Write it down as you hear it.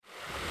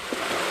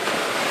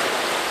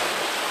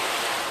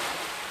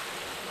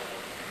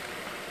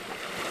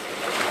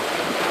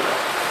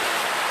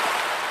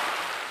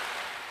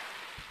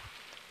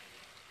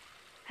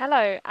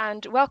Hello,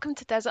 and welcome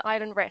to Desert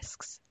Island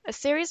Risks, a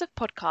series of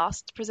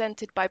podcasts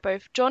presented by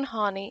both John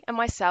Harney and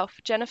myself,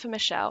 Jennifer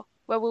Michelle,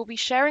 where we'll be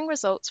sharing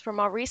results from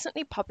our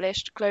recently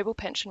published Global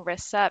Pension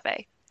Risk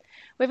Survey.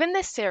 Within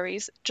this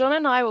series, John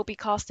and I will be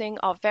casting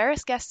our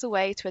various guests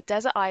away to a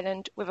desert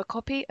island with a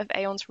copy of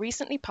Aon's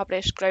recently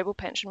published Global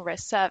Pension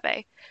Risk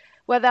Survey,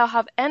 where they'll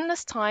have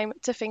endless time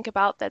to think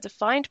about their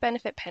defined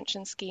benefit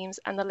pension schemes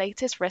and the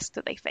latest risks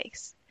that they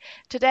face.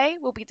 Today,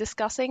 we'll be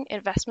discussing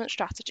investment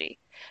strategy.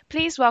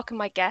 Please welcome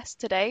my guest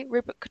today,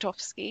 Rupert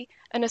Kotowski,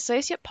 an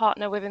associate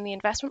partner within the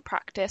investment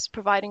practice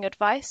providing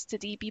advice to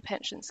DB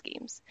pension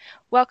schemes.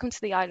 Welcome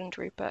to the island,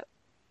 Rupert.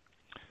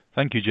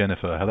 Thank you,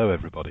 Jennifer. Hello,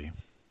 everybody.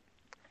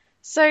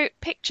 So,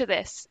 picture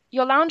this.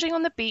 You're lounging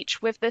on the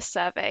beach with this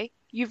survey.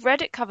 You've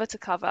read it cover to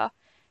cover.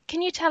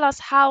 Can you tell us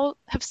how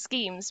have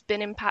schemes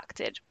been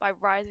impacted by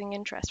rising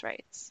interest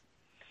rates?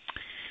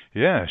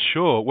 Yeah,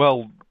 sure.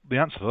 Well, the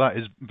answer to that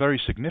is very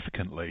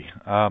significantly.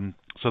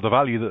 So the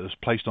value that is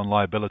placed on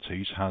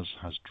liabilities has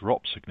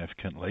dropped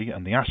significantly,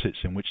 and the assets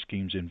in which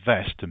schemes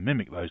invest to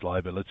mimic those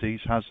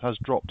liabilities has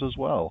dropped as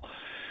well.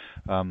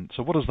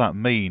 So what does that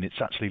mean?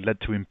 It's actually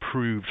led to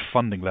improved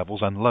funding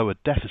levels and lower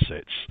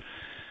deficits.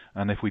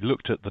 And if we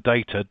looked at the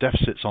data,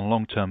 deficits on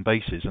long-term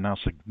bases are now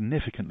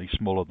significantly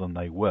smaller than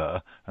they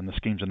were, and the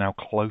schemes are now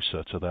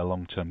closer to their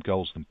long-term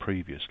goals than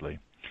previously.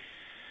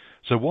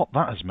 So what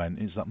that has meant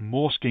is that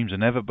more schemes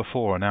than ever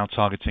before are now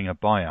targeting a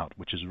buyout,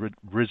 which has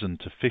risen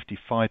to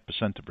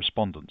 55% of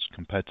respondents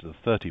compared to the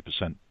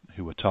 30%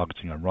 who were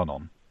targeting a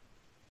run-on.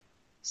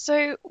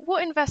 So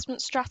what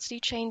investment strategy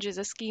changes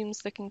are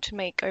schemes looking to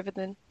make over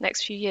the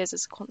next few years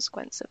as a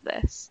consequence of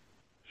this?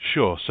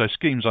 Sure, so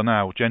schemes are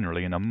now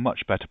generally in a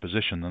much better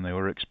position than they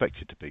were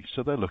expected to be,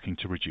 so they're looking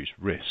to reduce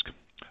risk.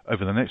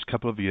 Over the next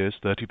couple of years,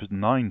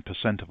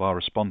 39% of our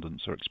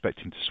respondents are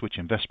expecting to switch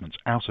investments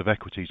out of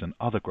equities and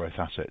other growth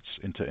assets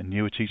into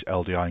annuities,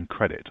 LDI and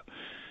credit.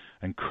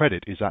 And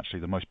credit is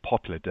actually the most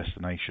popular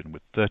destination,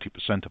 with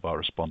 30% of our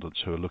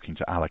respondents who are looking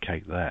to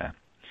allocate there.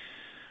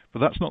 But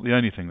that's not the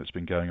only thing that's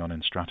been going on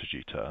in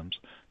strategy terms.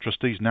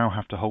 Trustees now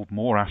have to hold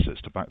more assets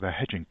to back their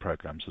hedging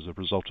programs as a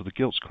result of the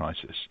gilts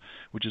crisis,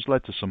 which has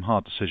led to some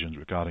hard decisions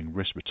regarding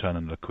risk, return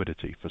and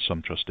liquidity for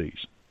some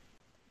trustees.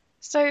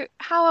 So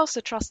how else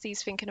are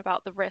trustees thinking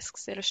about the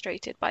risks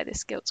illustrated by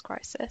this gilts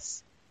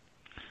crisis?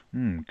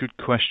 Good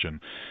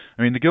question.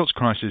 I mean, the gilts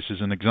crisis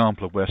is an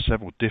example of where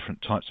several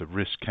different types of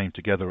risks came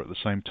together at the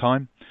same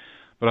time.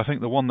 But I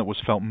think the one that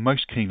was felt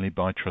most keenly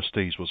by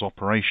trustees was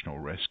operational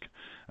risk.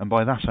 And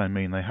by that I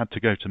mean they had to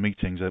go to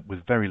meetings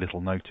with very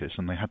little notice,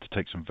 and they had to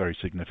take some very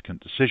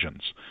significant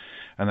decisions.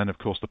 And then, of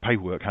course, the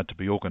paperwork had to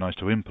be organised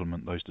to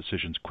implement those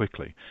decisions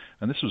quickly.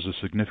 And this was a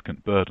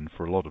significant burden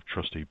for a lot of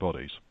trustee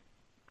bodies.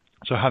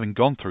 So having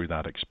gone through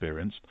that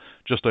experience,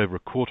 just over a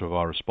quarter of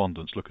our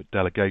respondents look at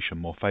delegation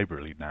more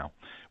favourably now,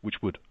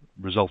 which would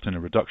result in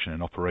a reduction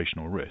in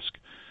operational risk.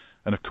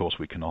 And of course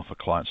we can offer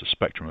clients a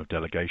spectrum of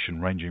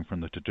delegation ranging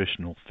from the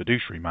traditional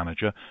fiduciary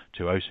manager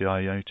to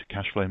OCIO to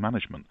cash flow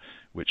management,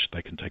 which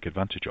they can take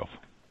advantage of.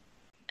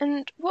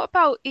 And what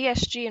about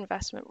ESG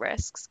investment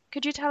risks?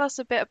 Could you tell us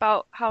a bit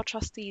about how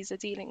trustees are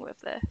dealing with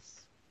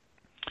this?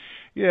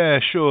 Yeah,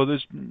 sure.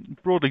 There's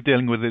broadly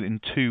dealing with it in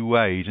two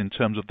ways in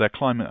terms of their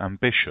climate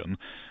ambition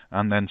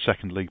and then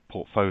secondly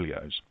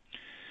portfolios.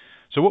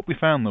 So what we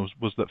found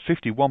was that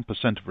 51%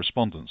 of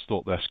respondents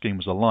thought their scheme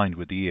was aligned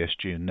with the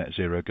ESG and net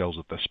zero goals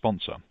of their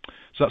sponsor.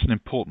 So that's an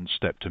important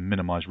step to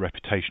minimise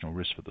reputational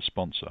risk for the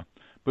sponsor.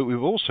 But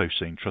we've also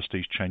seen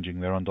trustees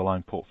changing their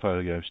underlying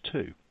portfolios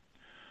too.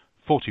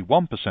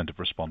 41% of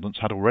respondents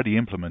had already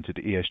implemented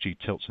ESG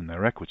tilts in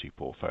their equity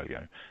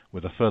portfolio,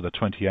 with a further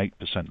 28%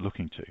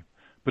 looking to.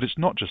 But it's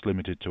not just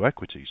limited to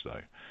equities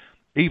though.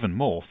 Even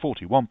more,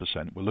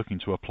 41% were looking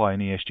to apply an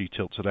ESG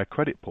tilt to their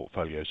credit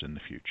portfolios in the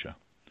future.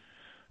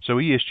 So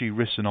ESG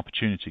risks and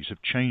opportunities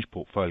have changed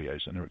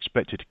portfolios and are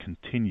expected to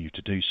continue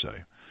to do so.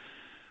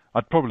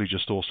 I'd probably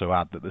just also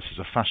add that this is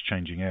a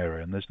fast-changing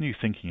area and there's new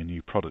thinking and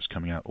new products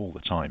coming out all the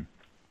time.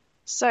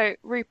 So,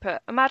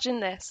 Rupert,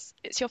 imagine this.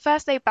 It's your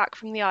first day back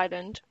from the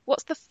island.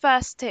 What's the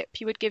first tip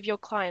you would give your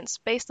clients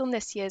based on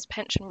this year's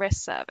pension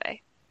risk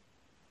survey?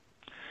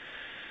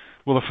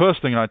 Well, the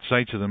first thing I'd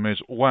say to them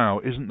is, wow,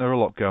 isn't there a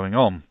lot going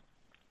on?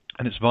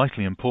 And it's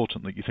vitally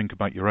important that you think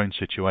about your own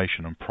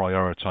situation and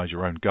prioritise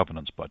your own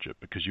governance budget,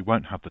 because you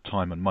won't have the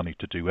time and money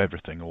to do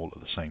everything all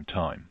at the same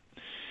time.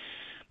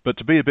 But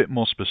to be a bit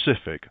more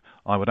specific,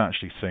 I would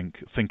actually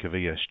think of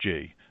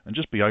ESG and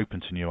just be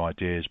open to new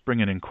ideas,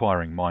 bring an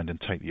inquiring mind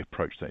and take the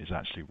approach that is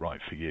actually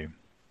right for you.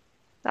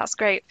 That's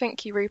great.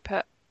 Thank you,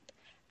 Rupert.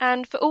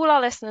 And for all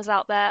our listeners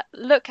out there,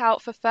 look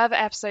out for further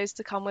episodes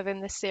to come within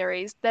this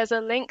series. There's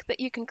a link that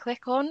you can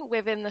click on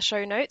within the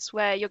show notes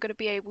where you're going to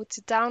be able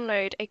to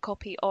download a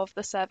copy of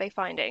the survey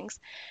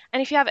findings.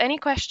 And if you have any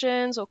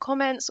questions or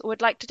comments or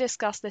would like to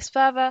discuss this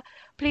further,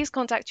 please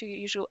contact your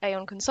usual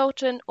Aon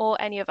consultant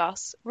or any of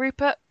us.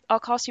 Rupert,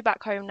 I'll cast you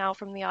back home now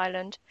from the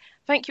island.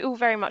 Thank you all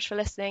very much for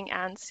listening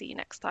and see you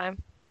next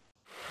time.